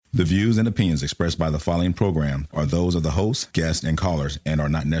The views and opinions expressed by the following program are those of the host, guests, and callers and are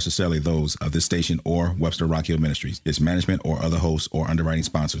not necessarily those of this station or Webster Rock Hill Ministries, its management, or other hosts or underwriting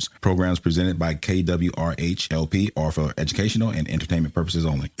sponsors. Programs presented by KWRH-LP are for educational and entertainment purposes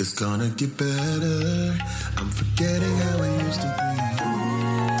only. It's gonna get better. I'm forgetting how it used to be.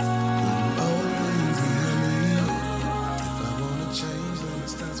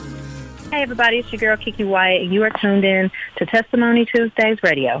 Hey everybody, it's your girl Kiki White, and you are tuned in to Testimony Tuesdays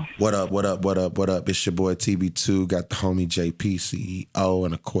Radio. What up? It's your boy TB2, got the homie JP, CEO,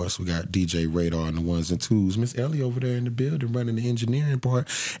 and of course we got DJ Radar on the ones and twos. Miss Ellie over there in the building running the engineering part.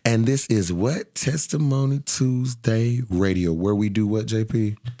 And this is what? Testimony Tuesday Radio, where we do what,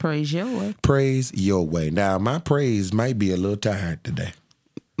 JP? Praise your way. Praise your way. Now, my praise might be a little tired today.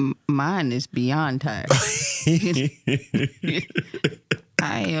 Mine is beyond tired.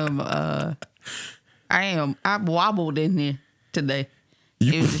 I wobbled in here today.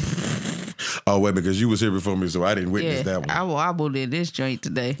 Oh, wait, because you was here before me, so I didn't witness that one. I wobbled in this joint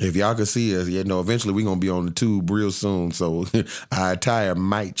today. If y'all can see us, eventually we're going to be on the tube real soon, so our attire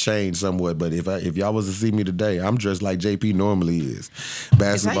might change somewhat, but if y'all was to see me today, I'm dressed like JP normally is.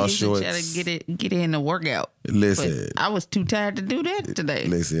 Basketball shorts. I usually try to get in a workout. Listen. But I was too tired to do that today.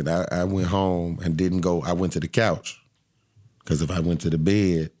 Listen, I went home and didn't go. I went to the couch, because if I went to the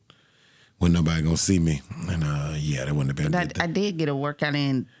bed, wasn't nobody gonna see me, and that wouldn't have been. But I did get a workout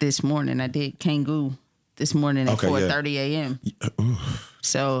in this morning. I did Kangoo this morning at 4:30 a.m.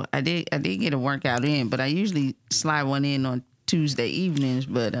 So I did get a workout in, but I usually slide one in on Tuesday evenings.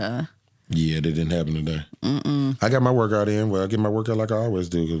 But that didn't happen today. I got my workout in. Well, I get my workout like I always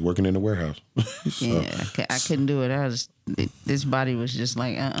do, because working in the warehouse. So. Yeah, I couldn't do it. This body was just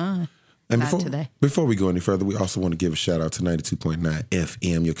like And today. Before we go any further, we also want to give a shout out to 92.9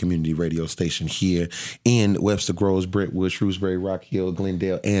 FM, your community radio station here in Webster Groves, Brentwood, Shrewsbury, Rock Hill,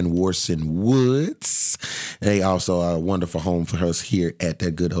 Glendale, and Warson Woods. They also are a wonderful home for us here at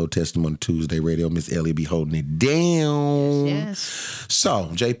that good old Testimony Tuesday Radio. Miss Ellie be holding it down. Yes.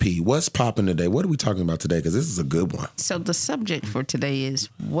 So, JP, what's popping today? What are we talking about today? Because this is a good one. So the subject for today is,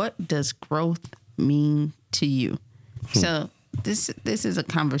 what does growth mean to you? So this is a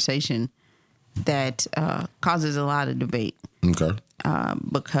conversation that causes a lot of debate. Okay.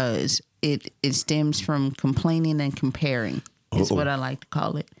 Because it stems from complaining and comparing is what I like to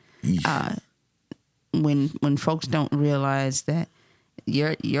call it. When folks don't realize that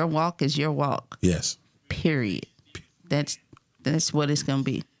your walk is your walk. Yes. Period. That's what it's gonna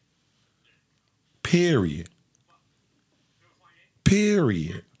be. Period.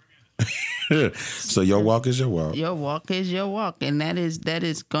 So your walk is your walk. Your walk is your walk, and that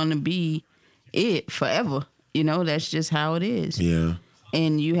is gonna be it forever. That's just how it is. Yeah.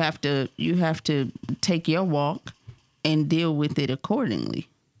 And you have to take your walk and deal with it accordingly.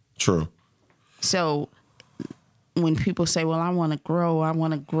 True. So when people say, well, I want to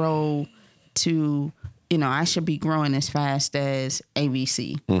grow to, I should be growing as fast as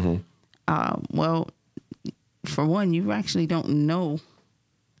ABC. Mm-hmm. Well, for one, you actually don't know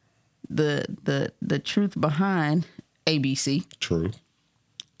the truth behind ABC. True.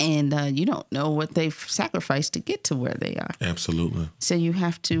 And you don't know what they've sacrificed to get to where they are. Absolutely. So you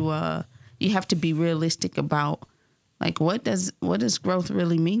have to be realistic about, like, what does growth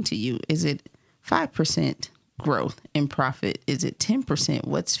really mean to you? Is it 5% growth in profit? Is it 10%?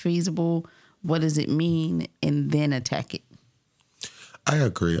 What's feasible? What does it mean? And then attack it. I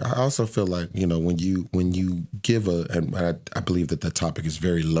agree. I also feel like, when you give and I believe that the topic is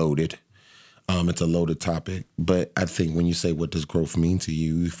very loaded. It's a loaded topic, but I think when you say, what does growth mean to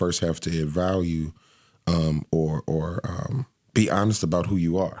you, you first have to value or be honest about who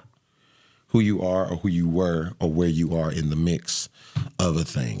you are or who you were or where you are in the mix of a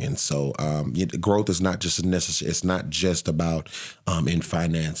thing. And so growth is not just necessary. It's not just about in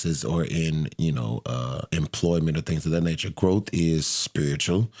finances or in, employment or things of that nature. Growth is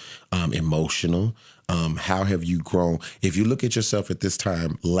spiritual, emotional. How have you grown? If you look at yourself at this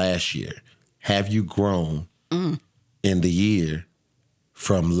time last year, have you grown in the year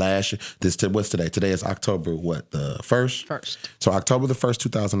from last year? What's today? Today is October, the 1st? 1st. So October the 1st,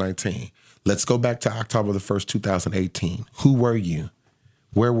 2019. Let's go back to October the 1st, 2018. Who were you?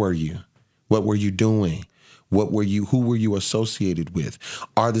 Where were you? What were you doing? Who were you associated with?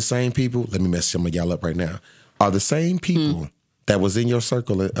 Are the same people, let me mess some of y'all up right now. Are the same people that was in your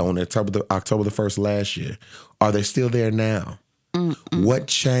circle on October the 1st last year, are they still there now? Mm-mm. What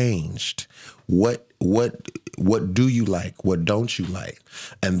changed? What What do you like? What don't you like?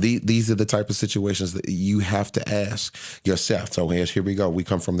 And these are the type of situations that you have to ask yourself. So here we go. We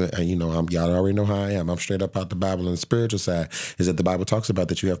come from y'all already know how I am. I'm straight up out the Bible. And the spiritual side is that the Bible talks about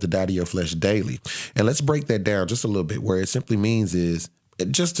that you have to die to your flesh daily. And let's break that down just a little bit. Where it simply means is,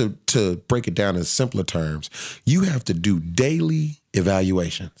 just to break it down in simpler terms, you have to do daily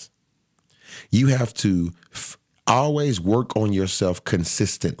evaluations. You have to always work on yourself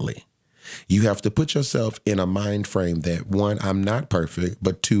consistently. You have to put yourself in a mind frame that, one, I'm not perfect,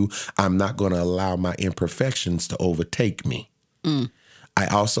 but two, I'm not going to allow my imperfections to overtake me. I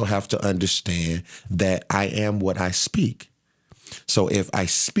also have to understand that I am what I speak. So if I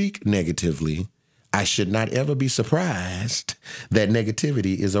speak negatively, I should not ever be surprised that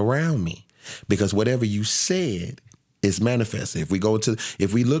negativity is around me, because whatever you said is manifested. If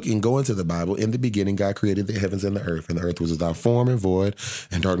we look and go into the Bible, in the beginning, God created the heavens and the earth was without form and void,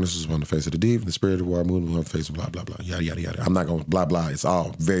 and darkness was on the face of the deep, and the spirit of war moved on the face of blah, blah, blah, yada, yada, yada. I'm not going to blah, blah. It's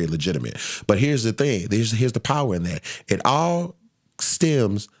all very legitimate. But here's the thing. Here's the power in that. It all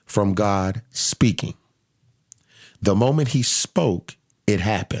stems from God speaking. The moment he spoke, it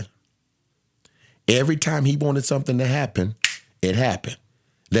happened. Every time he wanted something to happen, it happened.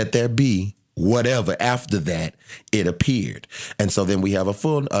 Let there be whatever. After that, it appeared. And so then we have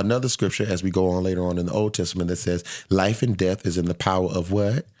another scripture as we go on later on in the Old Testament that says, life and death is in the power of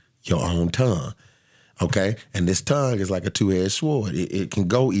what? Your own tongue. Okay? And this tongue is like a two-edged sword. It can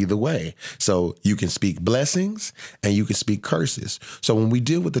go either way. So you can speak blessings and you can speak curses. So when we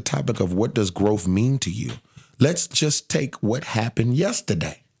deal with the topic of what does growth mean to you, let's just take what happened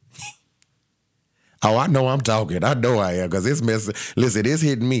yesterday. Oh, I know I'm talking. I know I am, because it's messing. Listen, it's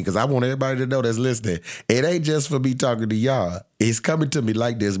hitting me, because I want everybody to know that's listening. It ain't just for me talking to y'all. It's coming to me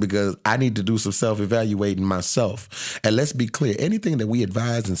like this because I need to do some self-evaluating myself. And let's be clear. Anything that we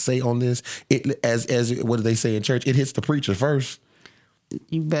advise and say on this, as what do they say in church? It hits the preacher first.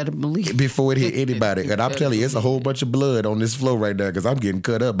 You better believe it. Before it hit anybody. And I'm telling you, it's a whole bunch of blood on this floor right now, because I'm getting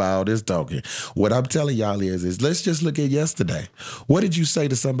cut up by all this talking. What I'm telling y'all is let's just look at yesterday. What did you say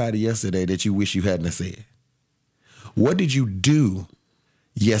to somebody yesterday that you wish you hadn't said? What did you do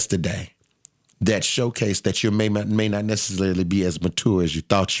yesterday that showcased that you may not necessarily be as mature as you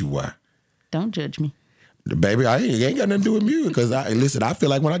thought you were? Don't judge me. Baby, I ain't got nothing to do with music, because I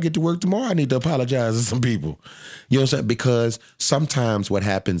feel like when I get to work tomorrow, I need to apologize to some people. You know what I'm saying? Because sometimes what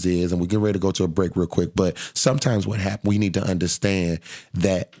happens is, and we get ready to go to a break real quick, but sometimes what happens, we need to understand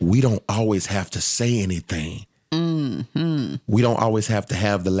that we don't always have to say anything. Mm-hmm. We don't always have to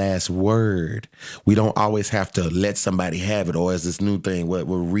have the last word. We don't always have to let somebody have it, or as this new thing, what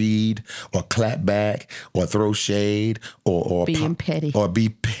we'll read or clap back or throw shade or being petty. Or be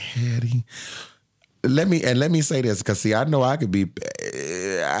petty. Let me say this, because see, I know I could be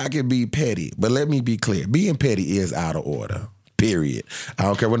petty, but let me be clear. Being petty is out of order. Period. I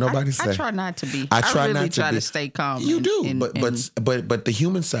don't care what nobody says. I try not to be. I really try to stay calm. You do, but the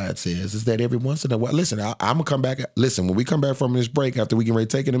human side says is that every once in a while. Listen, I'm gonna come back. Listen, when we come back from this break, after we get ready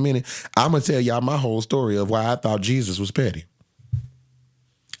to take it in a minute, I'm gonna tell y'all my whole story of why I thought Jesus was petty.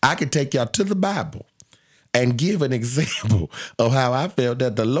 I could take y'all to the Bible and give an example of how I felt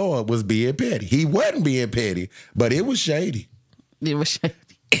that the Lord was being petty. He wasn't being petty, but it was shady. It was shady.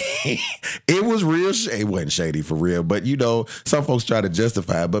 It was real. It wasn't shady for real, but some folks try to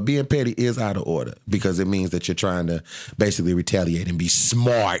justify it. But being petty is out of order, because it means that you're trying to basically retaliate and be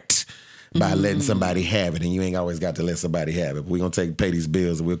smart by letting somebody have it, and you ain't always got to let somebody have it. But we're going to pay these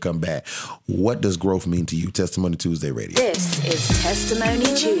bills, and we'll come back. What does growth mean to you? Testimony Tuesday Radio. This is Testimony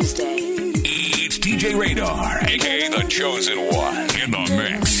Tuesday. It's DJ Radar, a.k.a. The Chosen One, in the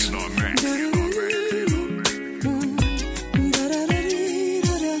mix.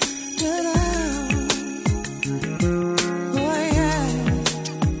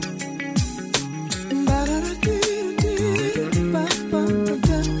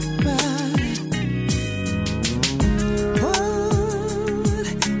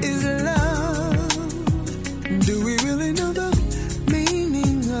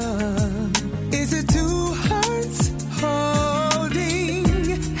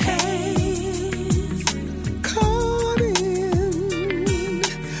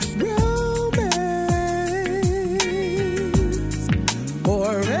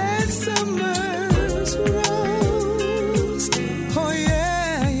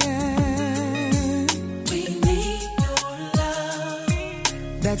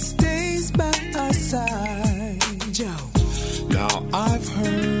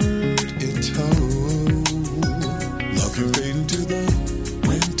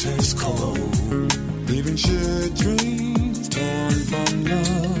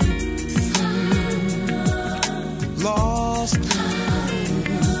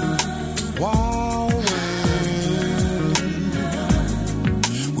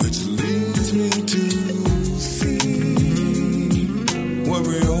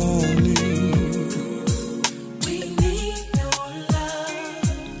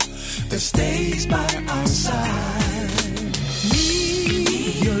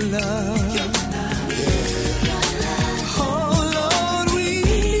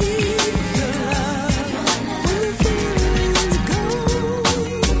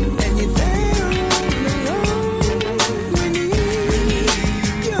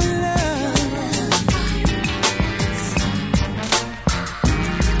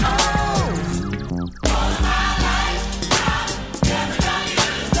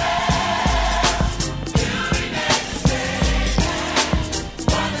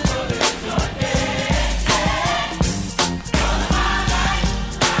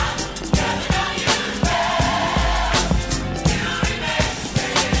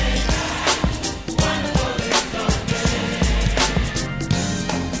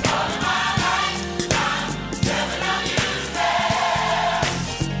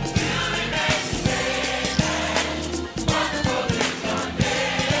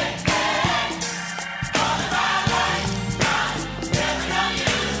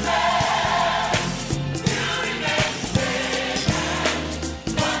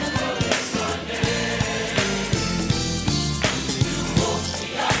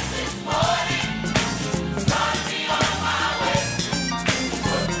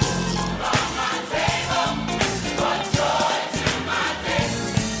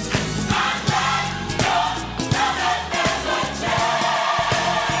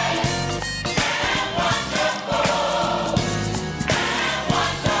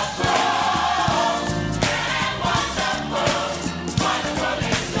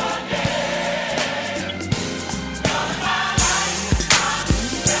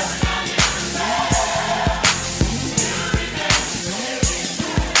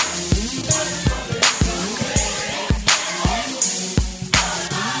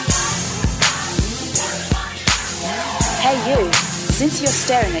 you. Since you're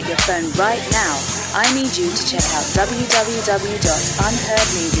staring at your phone right now, I need you to check out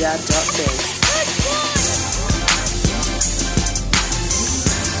www.unheardmedia.biz.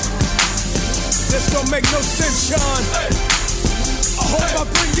 This don't make no sense, Sean. I hope I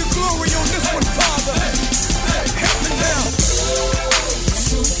bring you glory on this one, Father. Help me now.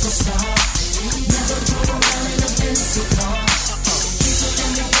 Superstar, never drove around in a fancy car. She's a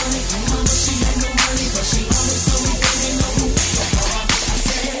funny, mama, she had no money, but she always told me, baby, no who I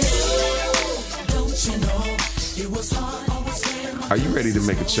said, don't you know, it was hard, always there. Are you ready to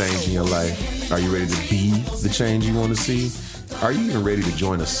make a change in your life? Are you ready to be the change you want to see? Are you even ready to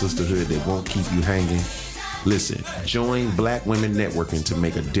join a sisterhood that won't keep you hanging? Listen, join Black Women Networking to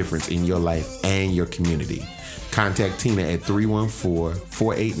make a difference in your life and your community. Contact Tina at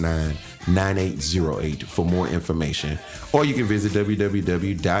 314-489-9808 for more information. Or you can visit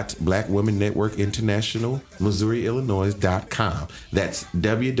www.blackwomenetworkinternationalmissouriillinois.com. That's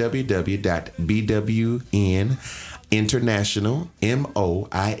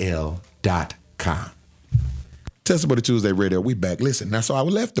www.bwninternationalmoil.com. Testimony Tuesday Radio, we back. Listen, now, so I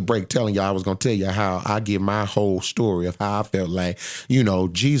left the break telling y'all I was going to tell you how I give my whole story of how I felt like,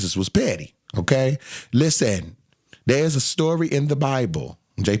 Jesus was petty, okay? Listen, there's a story in the Bible.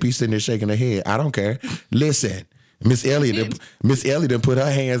 JP sitting there shaking her head. I don't care. Listen, Miss Elliott done put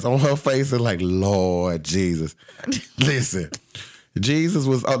her hands on her face and like, Lord Jesus. Listen, Jesus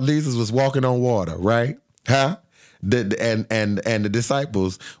was walking on water, right? Huh? And the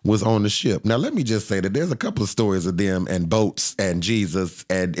disciples was on the ship. Now, let me just say that there's a couple of stories of them and boats and Jesus,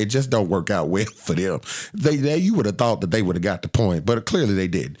 and it just don't work out well for them. You would have thought that they would have got the point, but clearly they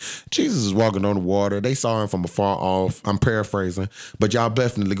didn't. Jesus is walking on the water. They saw him from afar off. I'm paraphrasing, but y'all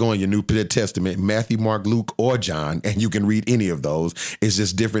definitely go in your New Testament, Matthew, Mark, Luke, or John, and you can read any of those. It's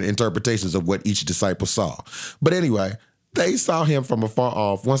just different interpretations of what each disciple saw. But anyway, they saw him from afar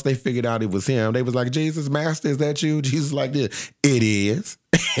off. Once they figured out it was him, they was like, Jesus, Master, is that you? Jesus like this. It is.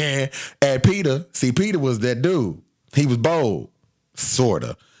 And Peter was that dude. He was bold, sort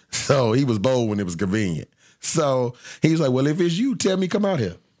of. So he was bold when it was convenient. So he was like, well, if it's you, tell me, come out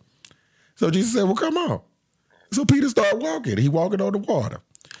here. So Jesus said, well, come on. So Peter started walking. He walking on the water.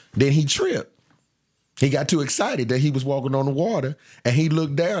 Then he tripped. He got too excited that he was walking on the water, and he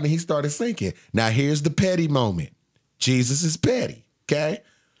looked down and he started sinking. Now here's the petty moment. Jesus is petty, okay?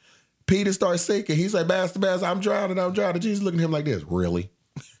 Peter starts sinking. He's like, Master, I'm drowning. Jesus looking at him like this, really?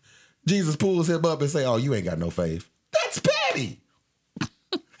 Jesus pulls him up and say, oh, you ain't got no faith. That's petty.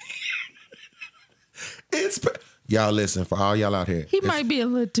 Y'all listen, for all y'all out here. He might be a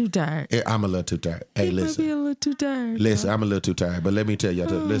little too tired. I'm a little too tired. Hey, listen. He might be a little too tired. Listen, I'm a little too tired, but let me tell y'all,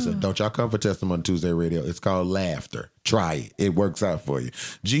 listen, don't y'all come for Testimony Tuesday Radio. It's called laughter. Try it. It works out for you.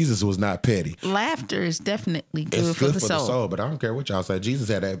 Jesus was not petty. Laughter is definitely good for the soul. But I don't care what y'all say. Jesus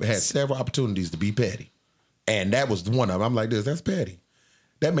had several opportunities to be petty. And that was one of them. I'm like this, that's petty.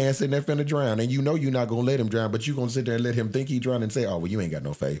 That man sitting there finna drown, and you know you're not going to let him drown, but you're going to sit there and let him think he drowned and say, oh, well, you ain't got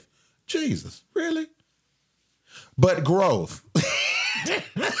no faith. Jesus, really? But growth.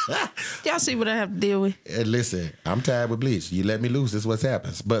 Y'all see what I have to deal with? Listen, I'm tired with bleach. You let me loose, this is what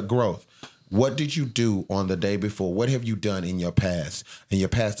happens. But growth. What did you do on the day before? What have you done in your past? And your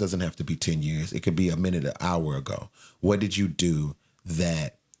past doesn't have to be 10 years. It could be a minute, an hour ago. What did you do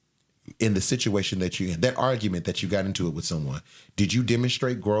that in the situation that you're in, that argument that you got into it with someone, did you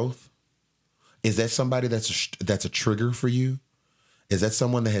demonstrate growth? Is that somebody that's a trigger for you? Is that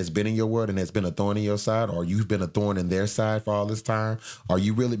someone that has been in your world and has been a thorn in your side, or you've been a thorn in their side for all this time? Are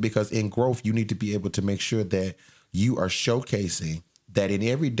you really, because in growth, you need to be able to make sure that you are showcasing that in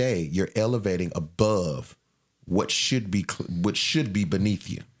every day you're elevating above what should be beneath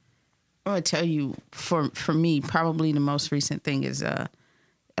you. I'm gonna tell you, for me, probably the most recent thing is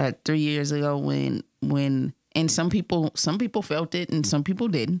 3 years ago when and some people felt it and some people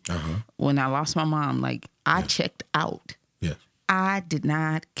didn't. When I lost my mom, like I checked out. Yeah. I did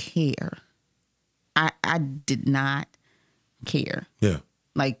not care. I did not care. Yeah.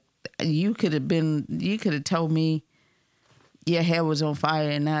 Like you could have told me your hair was on fire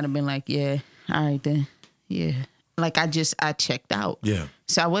and I'd have been like, yeah, all right then. Yeah. Like I checked out. Yeah.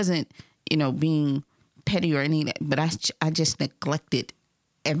 So I wasn't, being petty or anything, but I just neglected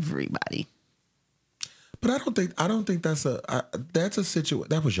everybody. But I don't think that's a situation.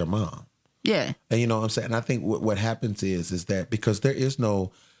 That was your mom. Yeah. And you know what I'm saying? I think what happens is that because there is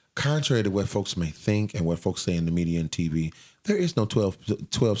no, contrary to what folks may think and what folks say in the media and TV, there is no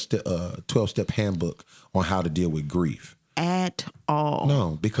 12-step handbook on how to deal with grief. At all.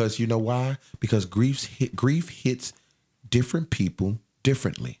 No, because you know why? Because grief hits different people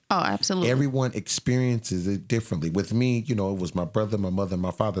differently. Oh, absolutely. Everyone experiences it differently. With me, it was my brother, my mother, and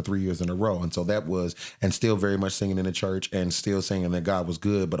my father 3 years in a row. And so that was, and still very much singing in the church and still singing that God was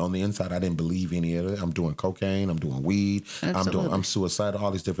good. But on the inside, I didn't believe any of it. I'm doing cocaine. I'm doing weed. I'm suicidal,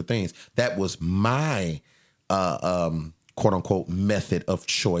 all these different things. That was my, quote unquote, method of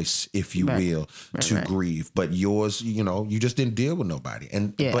choice, if you will, to grieve. But yours, you just didn't deal with nobody.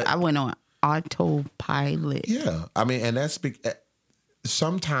 But I went on autopilot. Yeah. I mean, and that's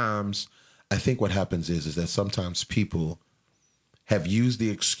sometimes I think what happens is that sometimes people have used the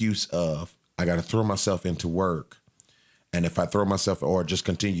excuse of, I got to throw myself into work. And if I throw myself or just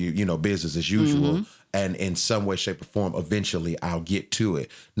continue, business as usual, and in some way, shape, or form, eventually I'll get to it.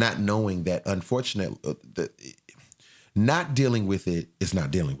 Not knowing that, unfortunately, not dealing with it is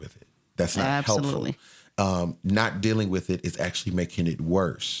not dealing with it. That's not helpful. Not dealing with it is actually making it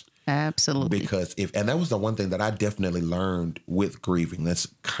worse. Absolutely. Because and that was the one thing that I definitely learned with grieving. That's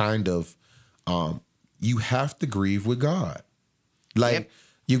kind of, you have to grieve with God. Like,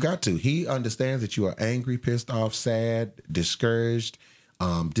 you got to. He understands that you are angry, pissed off, sad, discouraged,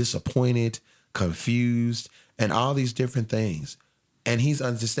 disappointed, confused, and all these different things. And he's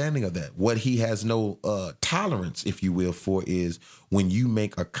understanding of that. What he has no tolerance, if you will, for is when you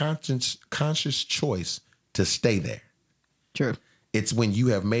make a conscious choice to stay there. True. It's when you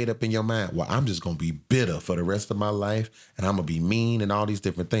have made up in your mind, well, I'm just going to be bitter for the rest of my life, and I'm going to be mean and all these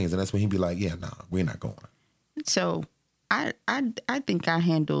different things. And that's when he'd be like, yeah, no, we're not going. So I think I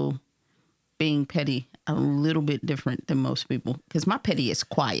handle being petty a little bit different than most people, because my petty is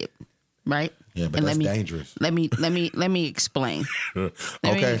quiet, right? Yeah, but that's dangerous. Let me explain. Let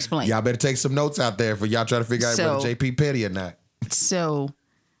me explain. Y'all better take some notes out there for y'all trying to figure out whether JP petty or not. So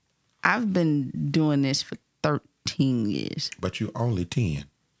I've been doing this for 13 years. But you only 10.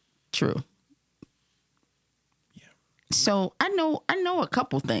 True. Yeah. So I know a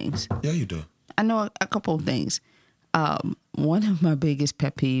couple things. Yeah, you do. I know a couple of things. One of my biggest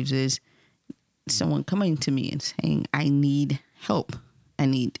pet peeves is someone coming to me and saying, I need help. I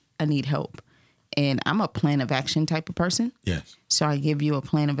need help. And I'm a plan of action type of person. Yes. So I give you a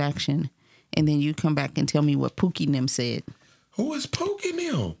plan of action, and then you come back and tell me what Pookie and them said. Who is Pookie and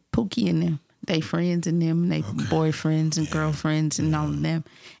them? Pookie and them. They friends and them, they boyfriends and girlfriends and all of them.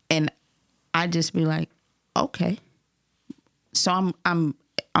 And I just be like, okay. So I'm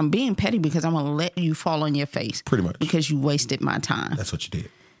being petty because I'm gonna let you fall on your face. Pretty much. Because you wasted my time. That's what you did.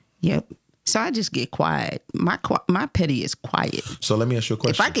 Yep. So I just get quiet. My petty is quiet. So let me ask you a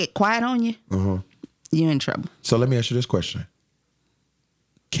question. If I get quiet on you, you're in trouble. So let me ask you this question.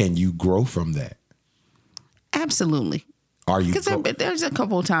 Can you grow from that? Absolutely. Are you? Because there's a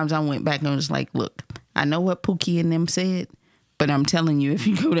couple of times I went back and was like, look, I know what Pookie and them said, but I'm telling you, if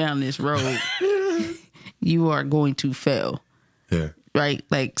you go down this road, you are going to fail. Yeah. Right?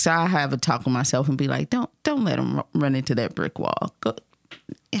 Like, so I have a talk with myself and be like, don't let them run into that brick wall. Go,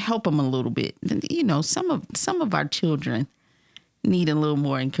 help them a little bit. Some of our children need a little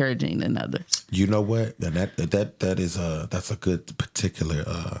more encouraging than others. You know what? And that's a good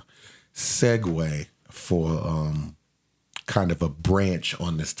particular segue for kind of a branch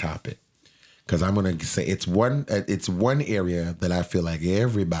on this topic, because I'm going to say it's one area that I feel like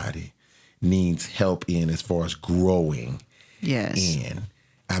everybody needs help in as far as growing. Yes. In.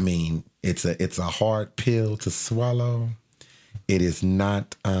 I mean, it's a hard pill to swallow. It is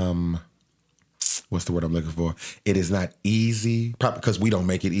not what's the word I'm looking for? It is not easy, probably because we don't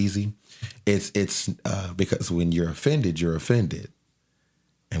make it easy. It's because when you're offended, you're offended.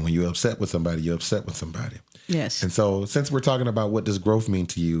 And when you're upset with somebody, you're upset with somebody. Yes. And so since we're talking about what does growth mean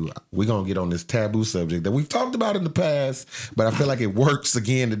to you, we're going to get on this taboo subject that we've talked about in the past, but I feel like it works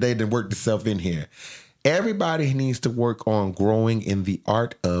again today, then worked itself in here. Everybody needs to work on growing in the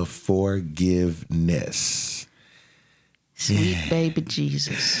art of forgiveness. Sweet baby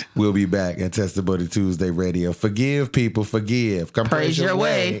Jesus. We'll be back at Testimony Tuesday Radio. Forgive people, forgive. Come praise your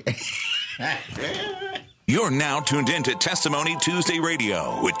way. You're now tuned in to Testimony Tuesday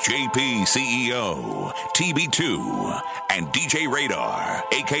Radio with JP CEO, TB2, and DJ Radar,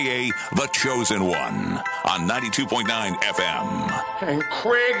 a.k.a. The Chosen One, on 92.9 FM. And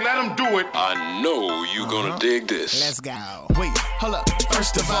Craig, let him do it. I know you're gonna dig this. Let's go. Wait, hold up.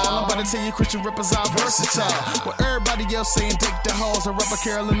 First of all, I'm about to tell you Christian rappers are versatile. Well, everybody else saying take the halls, a rapper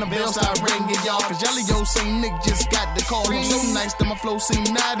Carol and the bell start ringing, y'all. Cause y'all yo saying Nick just got the call. I'm so nice that my flow seem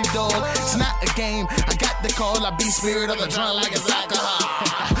naughty, dog. It's not a game, I got the call. I be spirit of the drunk like it's alcohol.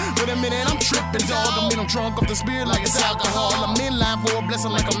 Wait a minute, I'm tripping, dog. I'm drunk off the spirit like it's alcohol. I'm in line for a blessing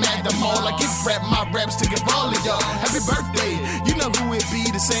like I'm at the mall. I give rap my raps to give all of y'all. Happy birthday, you know who it be,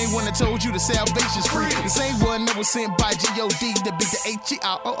 the The same one that told you the salvation's free. The same one that was sent by G.O.D. to be the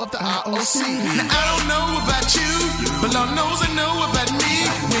H-E-R-O of the ROC. Now I don't know about you, but Lord knows I know about me.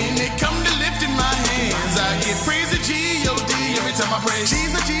 When it come to lifting my hands, I give praise to G.O.D. every time I pray.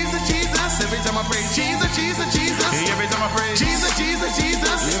 Jesus, Jesus, Jesus, every time I pray. Jesus, Jesus, Jesus, every time I pray. Jesus, Jesus,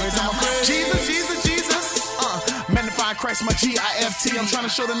 Jesus, every time I pray. Jesus, Jesus, Jesus. Magnifying Christ, my G-I-F-T. I'm trying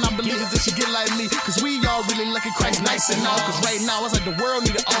to show the non-believers that you get like me. Cause we all really lucky Christ nice and all. Cause right now it's like the world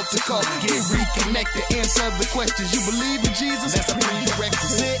need an altar call. Get reconnected, answer the questions. You believe in Jesus? That's a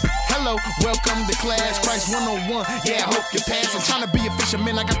prerequisite. Hello, welcome to class. Christ 101. Yeah, I hope you pass. I'm trying to be a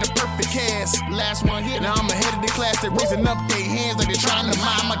fisherman. I got the perfect cast. Last one here. Now I'm ahead of the class. They're raising up their hands like they're trying to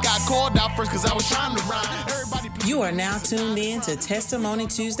mime. I got called out first cause I was trying to rhyme. Everybody. You are now tuned in to Testimony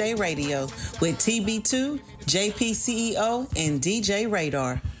Tuesday Radio with TB2, JP CEO, and DJ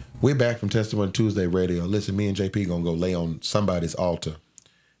Radar. We're back from Testimony Tuesday Radio. Listen, me and JP gonna go lay on somebody's altar,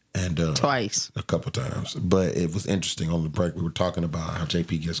 and twice, a couple times. But it was interesting on the break. We were talking about how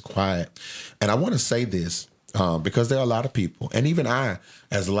JP gets quiet, and I want to say this because there are a lot of people, and even I,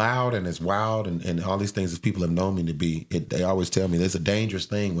 as loud and as wild and all these things as people have known me to be. They always tell me there's a dangerous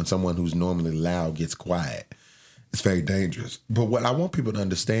thing when someone who's normally loud gets quiet. It's very dangerous. But what I want people to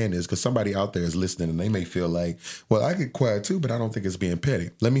understand is, because somebody out there is listening and they may feel like, well, I get quiet too, but I don't think it's being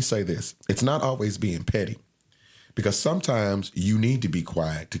petty. Let me say this. It's not always being petty, because sometimes you need to be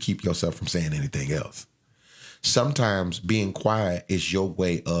quiet to keep yourself from saying anything else. Sometimes being quiet is your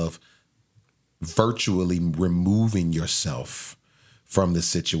way of virtually removing yourself from the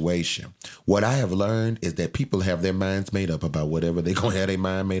situation. What I have learned is that people have their minds made up about whatever they're going to have their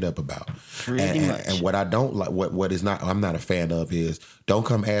mind made up about. And what I don't like, what is not, I'm not a fan of is, don't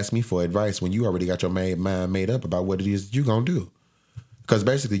come ask me for advice when you already got your mind made up about what it is you're going to do. Because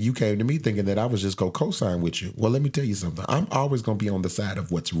basically you came to me thinking that I was just going to co-sign with you. Well, let me tell you something. I'm always going to be on the side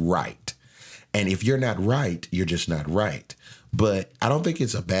of what's right. And if you're not right, you're just not right. But I don't think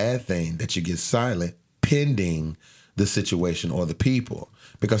it's a bad thing that you get silent pending the situation or the people,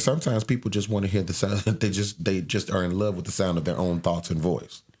 because sometimes people just want to hear the sound. They just are in love with the sound of their own thoughts and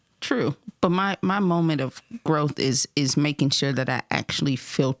voice. True, but my moment of growth is making sure that I actually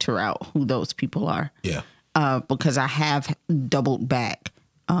filter out who those people are. Yeah, because I have doubled back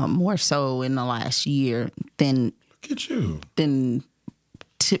more so in the last year than look at you than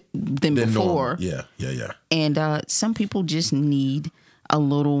before. Normal. Yeah. And some people just need a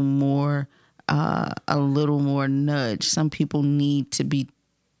little more nudge. Some people need to be,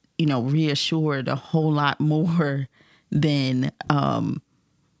 reassured a whole lot more than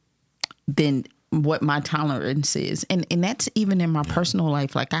what my tolerance is. And that's even in my personal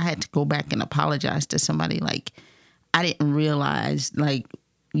life. Like, I had to go back and apologize to somebody. Like, I didn't realize, like,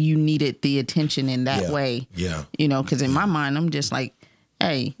 you needed the attention in that way. Yeah. Because in my mind, I'm just like,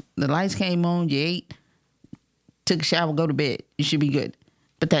 hey, the lights came on, you ate, took a shower, go to bed. You should be good.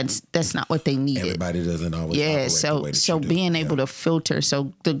 But that's not what they needed. Everybody doesn't always. Yeah, so being able to filter.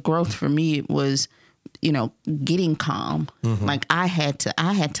 So the growth for me was, getting calm. Mm-hmm. Like I had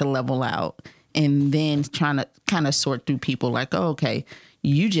to level out, and then trying to kind of sort through people. Like, oh, okay,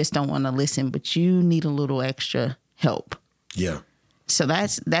 you just don't want to listen, but you need a little extra help. Yeah. So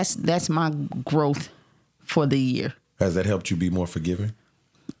that's my growth for the year. Has that helped you be more forgiving?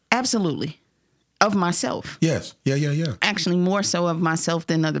 Absolutely. Of myself. Yes. Yeah. Actually, more so of myself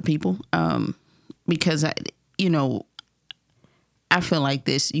than other people. Because, I feel like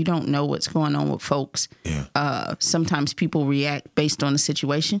this. You don't know what's going on with folks. Yeah. Sometimes people react based on the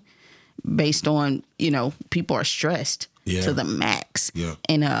situation, based on, people are stressed to the max. Yeah.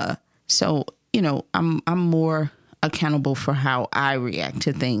 And so, I'm more accountable for how I react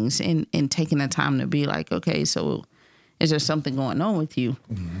to things, and taking the time to be like, okay, so is there something going on with you?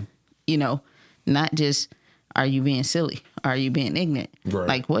 Mm-hmm. Not just, are you being silly? Are you being ignorant? Right.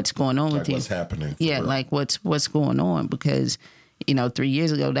 Like, what's going on with you? What's happening? Yeah, real. like what's going on? Because, 3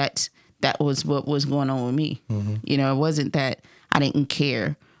 years ago, that was what was going on with me. Mm-hmm. It wasn't that I didn't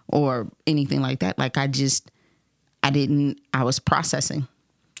care or anything like that. Like, I was processing.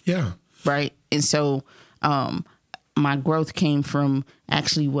 Yeah. Right. And so, my growth came from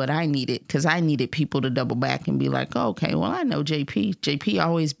actually what I needed, because I needed people to double back and be like, oh, okay, well, I know JP. JP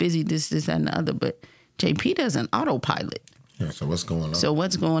always busy, this, that, and the other, but JP doesn't autopilot. Yeah, so what's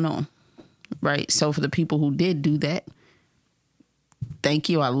going on? Right. So for the people who did do that, thank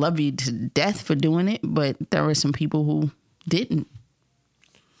you. I love you to death for doing it, but there were some people who didn't.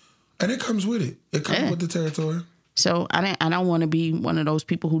 And it comes with it. It comes with the territory. So I don't want to be one of those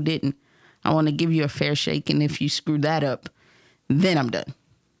people who didn't. I want to give you a fair shake, and if you screw that up, then I'm done.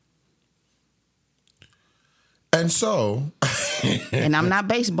 And so, And I'm not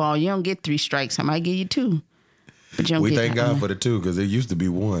baseball. You don't get 3 strikes. I might give you 2. But you don't We get thank God for the 2 because it used to be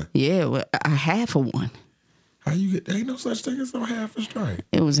 1. Yeah, well, a half of 1. How you get? Ain't no such thing as no half a strike.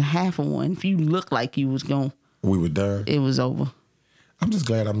 It was a half of 1. If you look like you was going, we were done. It was over. I'm just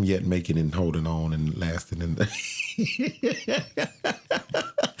glad I'm yet making and holding on and lasting. And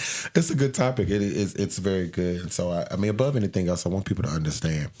it's a good topic. It's very good. And so I mean, above anything else, I want people to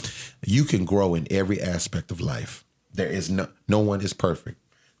understand you can grow in every aspect of life. There is no one is perfect.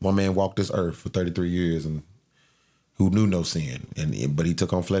 One man walked this earth for 33 years and who knew no sin, but he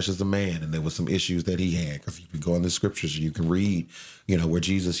took on flesh as a man, and there was some issues that he had because you can go in the scriptures, you can read, where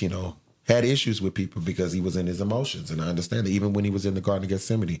Jesus, had issues with people because he was in his emotions. And I understand that even when he was in the Garden of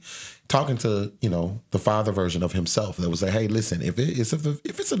Gethsemane, talking to, the Father version of himself that was like, hey, listen, if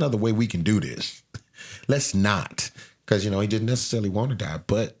it's another way we can do this, let's not. Because, he didn't necessarily want to die.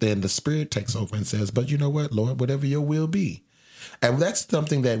 But then the Spirit takes over and says, but you know what, Lord, whatever your will be. And that's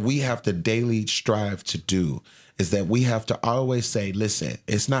something that we have to daily strive to do, is that we have to always say, listen,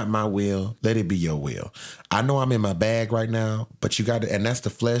 it's not my will, let it be your will. I know I'm in my bag right now, but you got to, and that's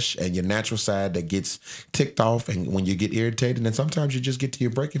the flesh and your natural side that gets ticked off, and when you get irritated, and sometimes you just get to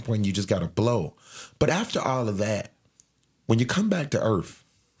your breaking point and you just got to blow. But after all of that, when you come back to earth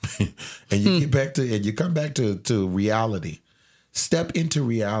and you get back to, and you come back to reality, step into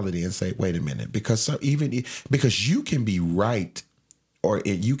reality and say, wait a minute, because you can be right or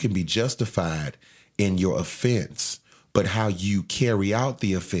you can be justified in your offense, but how you carry out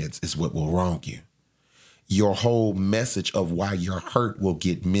the offense is what will wrong you. Your whole message of why you're hurt will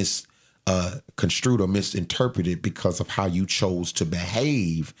get misconstrued or misinterpreted because of how you chose to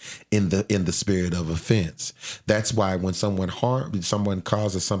behave in the spirit of offense. That's why when someone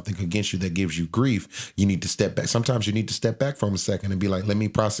causes something against you that gives you grief, you need to step back. Sometimes you need to step back from a second and be like, let me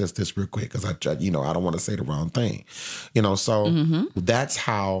process this real quick because I don't want to say the wrong thing. So that's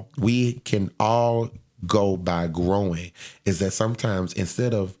how we can all go by growing, is that sometimes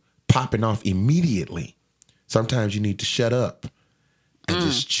instead of popping off immediately, sometimes you need to shut up and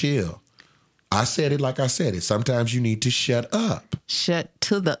just chill. I said it like I said it. Sometimes you need to shut up. Shut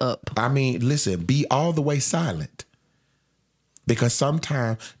to the up. I mean, listen, be all the way silent. Because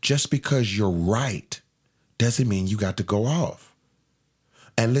sometimes just because you're right doesn't mean you got to go off.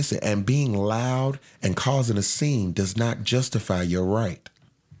 And listen, and being loud and causing a scene does not justify your right.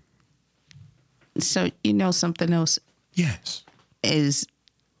 So, something else? Yes. Is,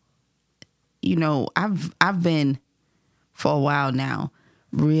 I've been for a while now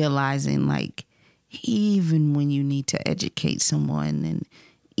realizing, like, even when you need to educate someone and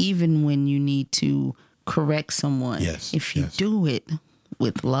even when you need to correct someone, if you do it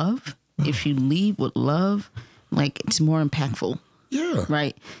with love, if you lead with love, like, it's more impactful. Yeah.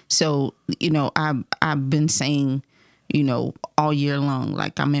 Right. So, I've been saying, all year long,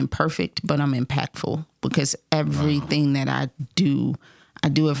 like, I'm imperfect, but I'm impactful, because everything that I do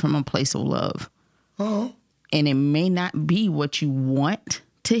it from a place of love. Oh. And it may not be what you want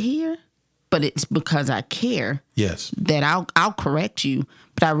to hear, but it's because I care. Yes. That I'll correct you,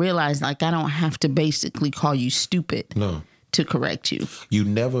 but I realize, like, I don't have to basically call you stupid to correct you. You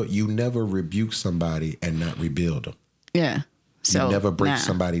never rebuke somebody and not rebuild them. Yeah. So you never break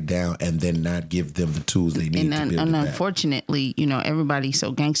somebody down and then not give them the tools they need to build and it unfortunately, everybody's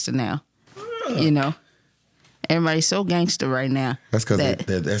so gangster now. Everybody's so gangster right now. That's because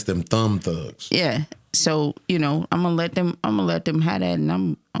that's them thumb thugs. Yeah. So, I'm gonna let them have that,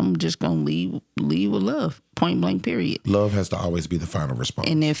 and I'm just gonna leave with love. Point blank, period. Love has to always be the final response.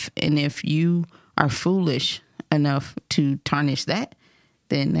 And if you are foolish enough to tarnish that,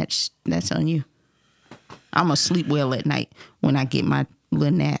 then that's on you. I'm gonna sleep well at night when I get my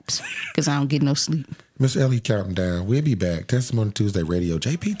little naps, because I don't get no sleep. Miss Ellie counting down. We'll be back. Testimony Tuesday Radio.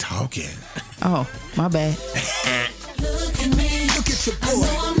 JP talking. Oh, my bad. Look at me. Look at your boy. I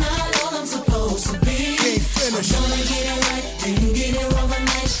know I'm not all I'm supposed to be. Ain't finished. I'm gonna get it right, then get it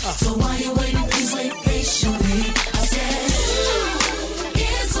overnight. So while you're waiting, please wait patiently. I said,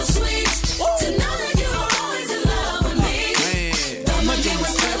 it's so sweet to know that you're always in love with me. I'ma get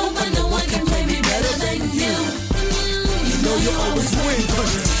what's better, but no one can play me better than you. You know you always win,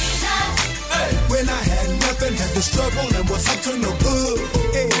 hey, when I had nothing, had to struggle and was up to no good.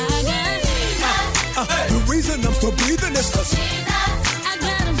 Hey. The reason I'm still breathing is cause I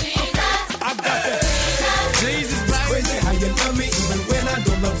got him. I got that. Jesus, baby. Crazy how you love me even when I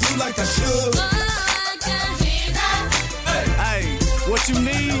don't love you like I should. Hey, what you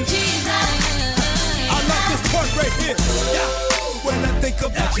need? I like this part right here. Yeah. When I think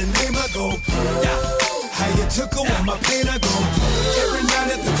about your name, I go. Yeah. How you took away my pain, I go. Every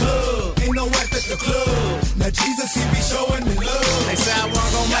night at the club, ain't no wife at the club. Now Jesus, he be showing me love. They say I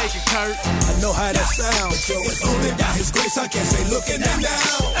wasn't gonna make it, Kurt. I know how that sounds, yo. It's only by his grace, I can't say looking them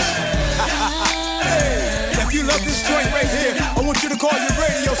down. Hey, if you love this joint right here, I want you to call your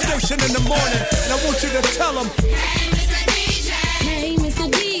radio station in the morning, and I want you to tell them, Hey, Mr.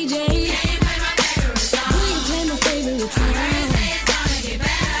 DJ. Will you play my favorite song?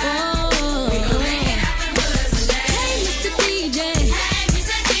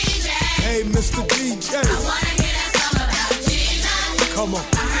 hey, Mr. DJ. I wanna hear that song about Jesus. Come on.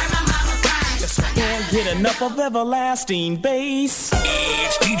 I heard my mama cry. Can't get enough of everlasting bass.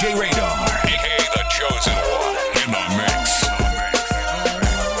 It's DJ Radar, aka the Chosen One, in the mix.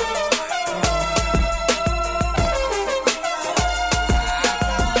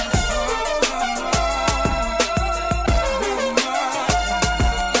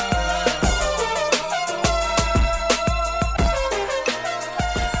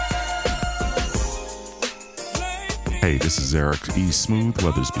 Hey, this is Eric E. Smooth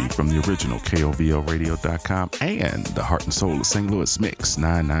Weathersby from the original KOVLradio.com and the Heart and Soul of St. Louis Mix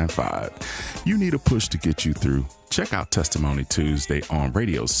 995. You need a push to get you through? Check out Testimony Tuesday on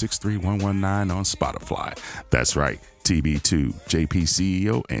Radio 63119 on Spotify. That's right, TB2, JP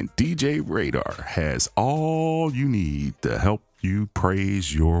CEO, and DJ Radar has all you need to help you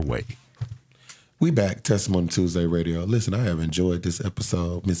praise your way. We back, Testimony Tuesday Radio. Listen, I have enjoyed this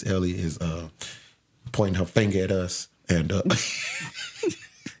episode. Miss Ellie is pointing her finger at us. And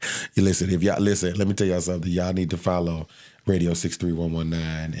you listen, if y'all listen, let me tell y'all something. Y'all need to follow Radio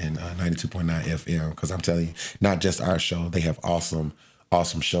 63119 and 92.9 FM, because I'm telling you, not just our show, they have awesome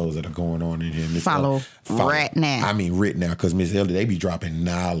shows that are going on in here. Follow right now. I mean, right now, because Miss Ellie, they be dropping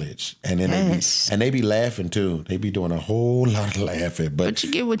knowledge, and then they be laughing too. They be doing a whole lot of laughing, but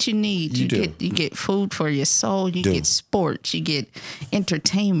you get what you need. You get food for your soul. You get sports. You get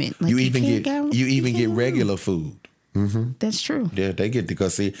entertainment. Like you even get regular food. Mm-hmm. That's true. Yeah, they get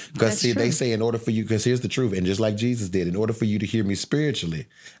because see, they say in order for you, because here's the truth, and just like Jesus did, in order for you to hear me spiritually,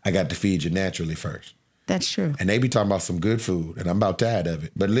 I got to feed you naturally first. That's true. And they be talking about some good food, and I'm about tired of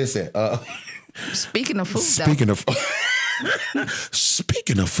it. But listen, speaking of food,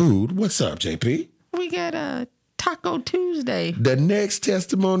 speaking of food, what's up, JP? We got Taco Tuesday. The next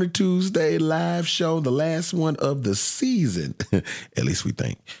Testimony Tuesday live show, the last one of the season, at least we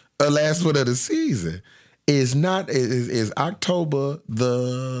think, last one of the season, is October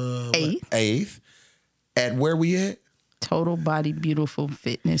the 8th. At where we at? Total Body Beautiful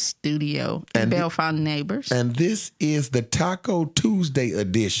Fitness Studio in Bellefontaine Neighbors. And this is the Taco Tuesday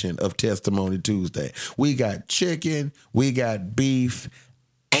edition of Testimony Tuesday. We got chicken, we got beef,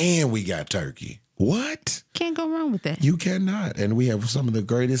 and we got turkey. What? Can't go wrong with that. You cannot. And we have some of the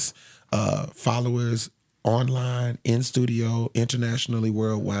greatest followers online, in studio, internationally,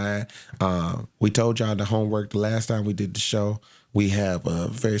 worldwide. We told y'all the homework the last time we did the show. We have a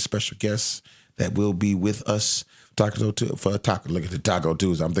very special guest that will be with us look at the Taco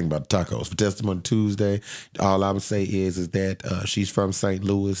Tuesday. I'm thinking about tacos. For Testimony Tuesday, all I would say is that she's from St.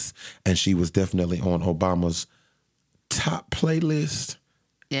 Louis, and she was definitely on Obama's top playlist.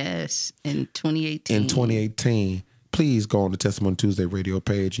 Yes, in 2018. In 2018. Please go on the Testimony Tuesday radio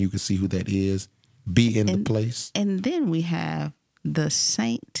page, and you can see who that is. Be in the place. And then we have the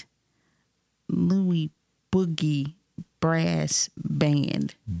St. Louis Boogie Brass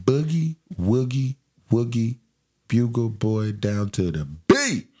Band. Boogie, woogie, woogie, bugle boy down to the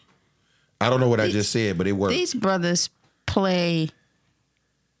beat. I don't know what I just said, but it worked. These brothers play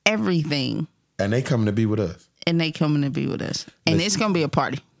everything. And they coming to be with us. And it's going to be a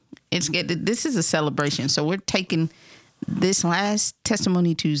party. This is a celebration. So we're taking this last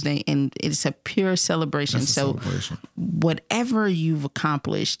Testimony Tuesday, and it's a pure celebration. Whatever you've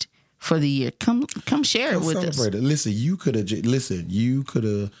accomplished for the year, come share it with us. Listen, you could have.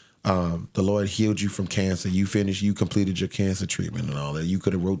 The Lord healed you from cancer. You completed your cancer treatment and all that. You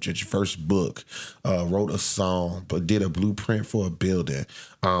could have wrote your first book, wrote a song, but did a blueprint for a building.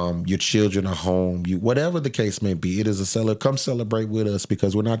 Your children are home. Whatever the case may be, it is come celebrate with us,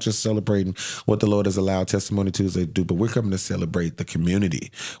 because we're not just celebrating what the Lord has allowed Testimony Tuesday to do, but we're coming to celebrate the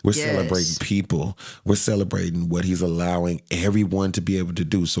community. We're celebrating people. We're celebrating what He's allowing everyone to be able to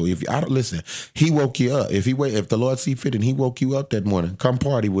do. So if He woke you up. If the Lord see fit and He woke you up that morning, come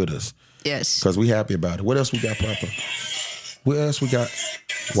party with us. Yes. Because we happy about it. What else we got, Papa? What else we got?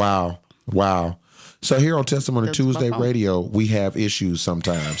 Wow. So here on Testimony That's my Tuesday phone. Radio, we have issues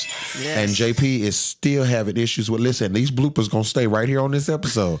sometimes. Yes. And JP is still having issues with, listen, these bloopers going to stay right here on this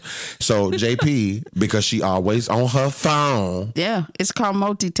episode. So JP, because she always on her phone. Yeah, it's called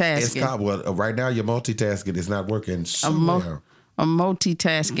multitasking. It's called, well, right now your multitasking is not working so well. I'm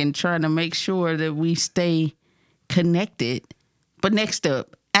multitasking, trying to make sure that we stay connected. But next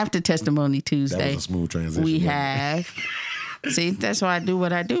up, after Testimony Tuesday, That was a smooth transition. we wasn't it? have, see, that's why I do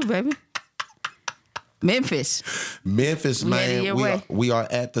what I do, baby. Memphis, Memphis, We headed man. your We way. are, we are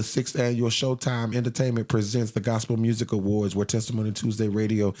at the 6th annual Showtime Entertainment presents the Gospel Music Awards, where Testimony Tuesday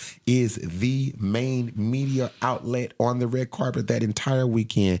Radio is the main media outlet on the red carpet that entire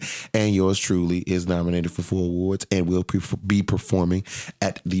weekend. And yours truly is nominated for 4 awards and will be performing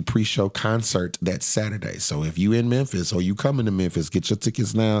at the pre-show concert that Saturday. So if you in Memphis or you coming to Memphis, get your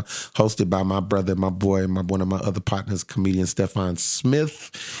tickets now. Hosted by my brother, my boy, one of my other partners, comedian Stefan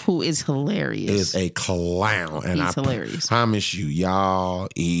Smith. who is hilarious. Is a clown, and He's I hilarious. promise you, y'all,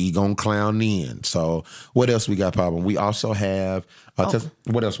 he gonna clown in. So, what else we got popping? We also have.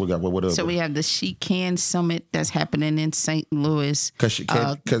 What else we got? What else? So we have the She Can Summit that's happening in St. Louis. Cause she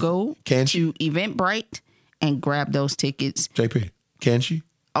can. Go can to Eventbrite and grab those tickets. JP, can she?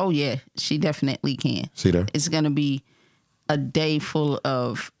 Oh yeah, she definitely can. See there? It's gonna be a day full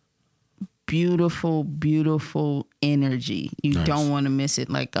of beautiful, beautiful energy. You Nice. don't want to miss it.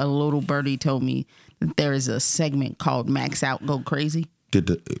 Like a little birdie told me that there is a segment called Max Out Go Crazy. Did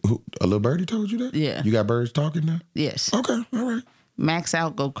a little birdie told you that? Yeah. You got birds talking now? Yes. Okay. All right. Max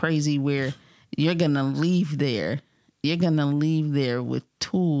Out Go Crazy, where you're gonna leave there. You're gonna leave there with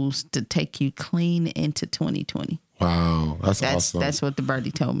tools to take you clean into 2020. Wow, that's awesome. That's what the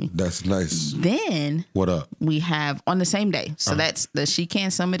birdie told me. That's nice. Then What up? we have on the same day. So that's the She Can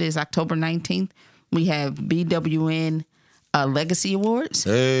Summit is October 19th. We have BWN Legacy Awards.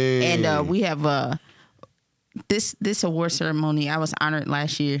 Hey. And we have this award ceremony. I was honored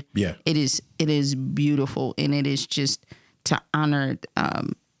last year. Yeah. It is beautiful, and it is just to honor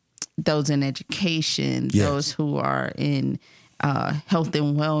those in education, Yes. those who are in health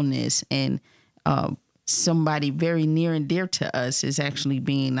and wellness, and somebody very near and dear to us is actually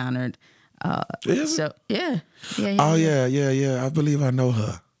being honored. Is it? So yeah. Oh yeah. I believe I know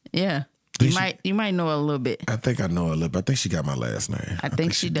her. Yeah. You might know a little bit. I think I know a little bit. I think she got my last name. I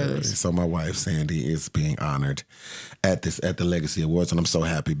think she does. So my wife Sandy is being honored at the Legacy Awards, and I'm so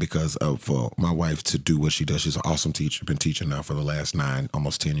happy because for my wife to do what she does. She's an awesome teacher. Been teaching now for the last 9,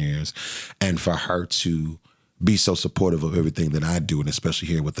 almost 10 years, and for her to be so supportive of everything that I do, and especially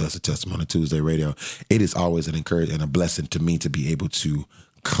here with us at Testimony Tuesday Radio, it is always an encouragement and a blessing to me to be able to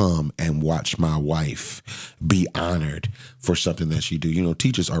come and watch my wife be honored for something that she do. You know,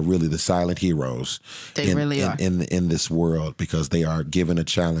 teachers are really the silent heroes. They really are. in this world, because they are given a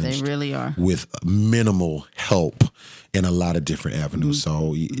challenge. They really are. With minimal help in a lot of different avenues.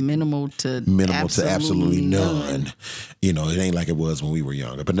 So minimal to absolutely none. You know, it ain't like it was when we were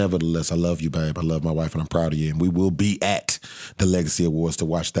younger. But nevertheless, I love you, babe. I love my wife, and I'm proud of you. And we will be at the Legacy Awards to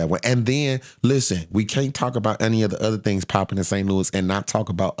watch that one. And then, listen, we can't talk about any of the other things popping in St. Louis and not talk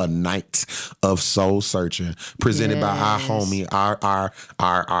about a night of soul searching presented by our homie,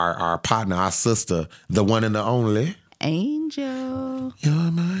 our partner, our sister, the one and the only Angel. You're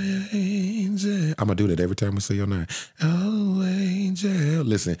my angel. I'm gonna do that every time we say your name. Oh, angel.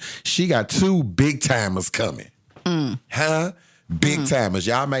 Listen, she got 2 big timers coming. Huh? Big timers.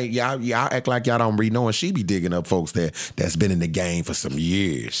 Y'all act like y'all don't read knowing she be digging up folks that's been in the game for some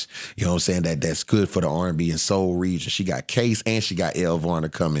years. You know what I'm saying? That's good for the R&B and soul region. She got Case and she got Elle Varner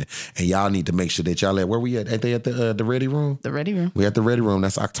coming. And y'all need to make sure that y'all where we at? Ain't they at the Ready Room? The Ready Room. We at the Ready Room.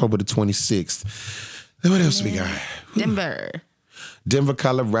 That's October the 26th. Then what else we got? Denver,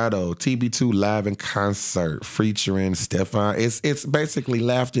 Colorado, TB2 live in concert featuring Stefan. It's basically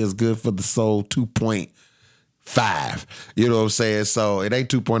Laughter is Good for the Soul 2.5. You know what I'm saying? So it ain't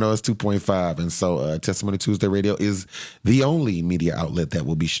 2.0, it's 2.5. And so Testimony Tuesday Radio is the only media outlet that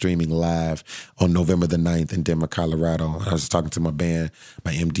will be streaming live on November the 9th in Denver, Colorado. I was talking to my band,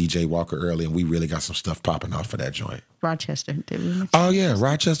 my MDJ Walker earlier, and we really got some stuff popping off for that joint. Rochester. Oh yeah,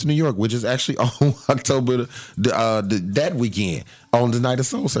 Rochester, New York, which is actually on October that weekend on the Night of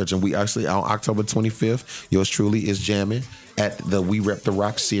Soul Searching. We actually on October 25th. Yours truly is jamming at the We Rep the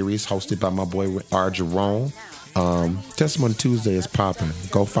Rock series hosted by my boy R. Jerome. Testimony Tuesday is popping.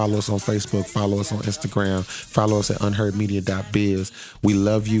 Go follow us on Facebook, follow us on Instagram, follow us at unheardmedia.biz. We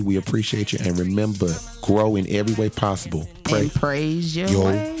love you, we appreciate you, and remember, grow in every way possible. Pray. And praise your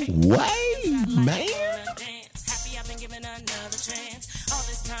way, man. All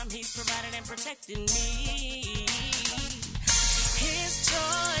this time he's provided and protected me. His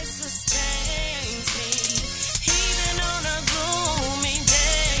joy sustains me.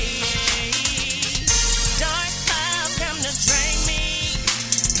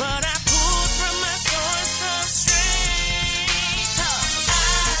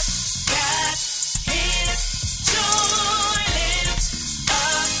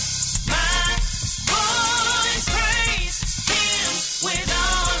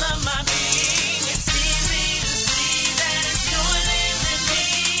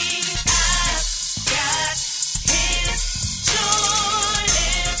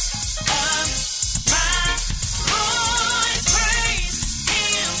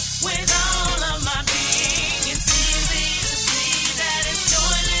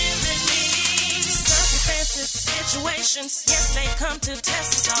 situations, yes, they come to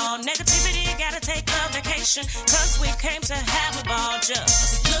test us all. Negativity, gotta take a vacation, cause we came to have a ball.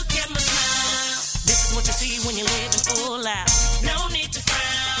 Just look at my smile. This is what you see when you're living full out. No need to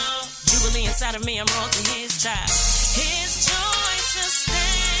frown. Jubilee inside of me, I'm royalty, his child. His joy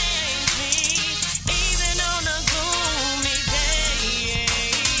sustains me, even on a gloomy day.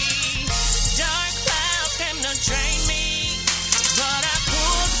 Dark clouds came to drain me, but I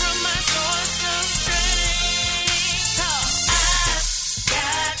pulled from my source of strength. 'Cause I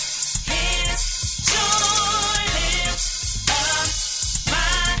got his joy lifts up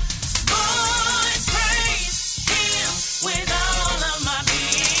my voice, praise him with all of my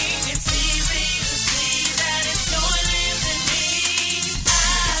being. It's easy to see that his joy lives in me.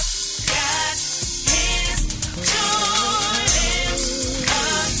 I've got his joy lifts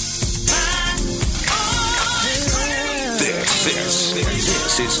up my voice, praise.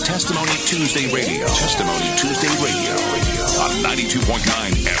 This is Testimony Tuesday Radio. Testimony Tuesday Radio on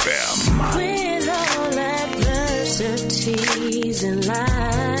 92.9 FM. With all adversities in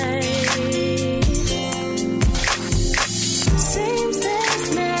life, seems there's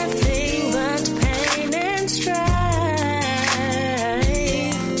nothing but pain and strife.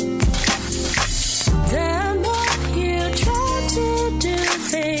 The more you try to do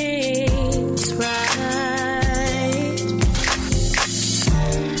things right,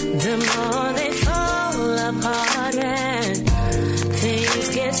 the more they fall apart and things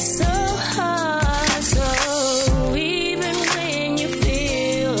get so hard. So even when you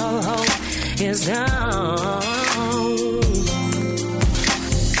feel all hope is gone,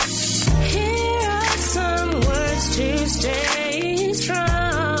 here are some words to stay strong.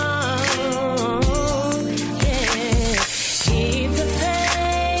 Yeah, keep the faith,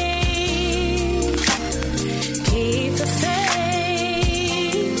 keep the faith,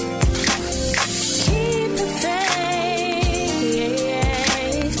 keep the faith,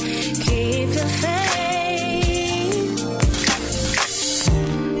 keep the faith.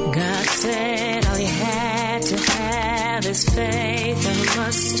 God said all you had to have is faith and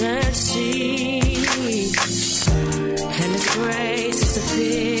mustard seed, and His grace is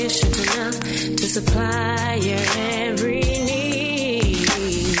sufficient enough to supply your every need.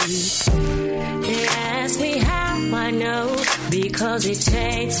 He asked me how I know, because He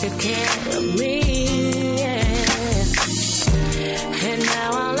takes good care of me. Yeah. And now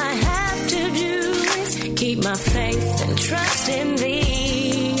all I have to do is keep my faith and trust in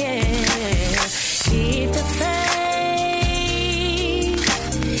Thee. Yeah. Keep the faith,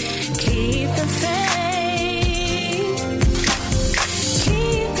 keep the faith,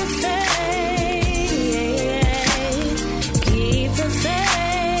 keep the faith, keep the faith,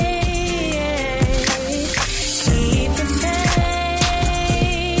 keep the faith,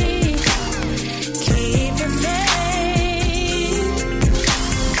 keep the faith,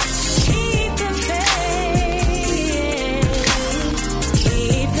 keep the faith,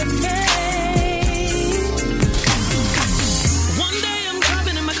 keep the faith. One day I'm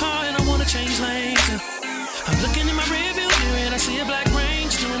driving in my car and I wanna change lanes. I'm looking in my rearview mirror and I see a black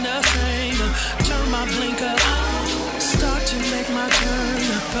range doing the thing. Turn my blinker on, start to make my turn,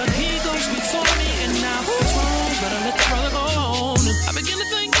 but he goes before me and now what's wrong? But I let the brother go on. I begin to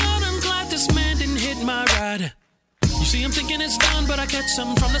think, God, I'm glad this man didn't hit my ride. You see, I'm thinking it's done, but I catch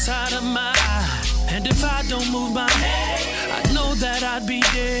something from the side of my eye. And if I don't move my head, I know that I'd be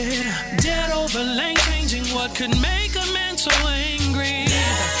dead. Dead over lane changing, what could make a man so angry?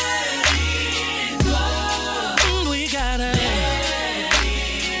 We gotta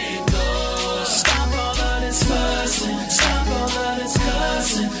stop all of this fussing, stop all of this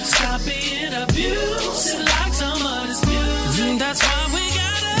cussing, stop being abusive like some of this music. That's why we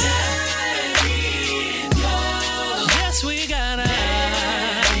gotta yes, we gotta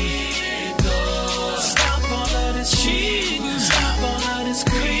stop all of this cheating, stop all of this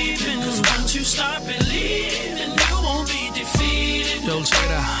creeping. 'Cause once you start believing, you won't be defeated. Yo, check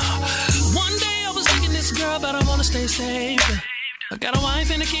it out. One day I was thinking this girl, but I wanna stay safe. I got a wife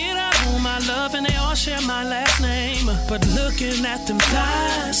and a kid at home I love, and they all share my last name. But looking at them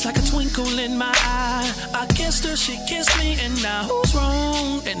thighs, like a twinkle in my eye, I kissed her, she kissed me, and now who's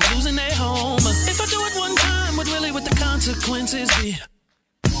wrong in losing their home? If I do it one time, what really would the consequences be?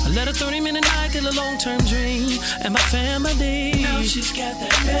 I let a 30-minute night kill a long-term dream and my family. Now she's got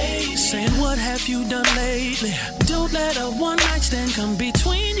that face saying, what have you done lately? Don't let a one-night stand come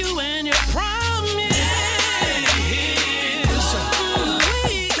between you and your promise.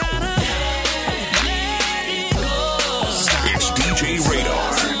 It's DJ Radar,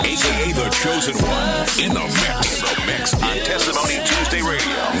 a.k.a. The Chosen One, in the mix on Testimony Tuesday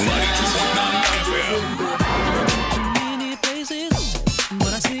Radio, 92.9 FM.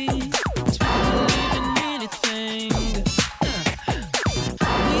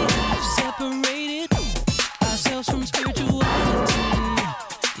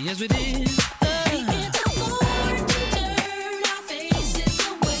 Yes, we did.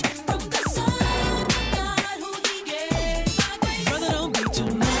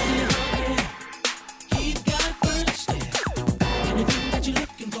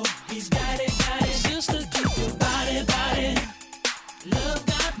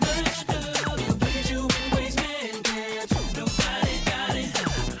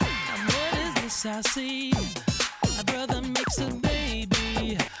 I see a brother makes a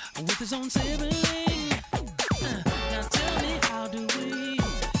baby with his own sibling.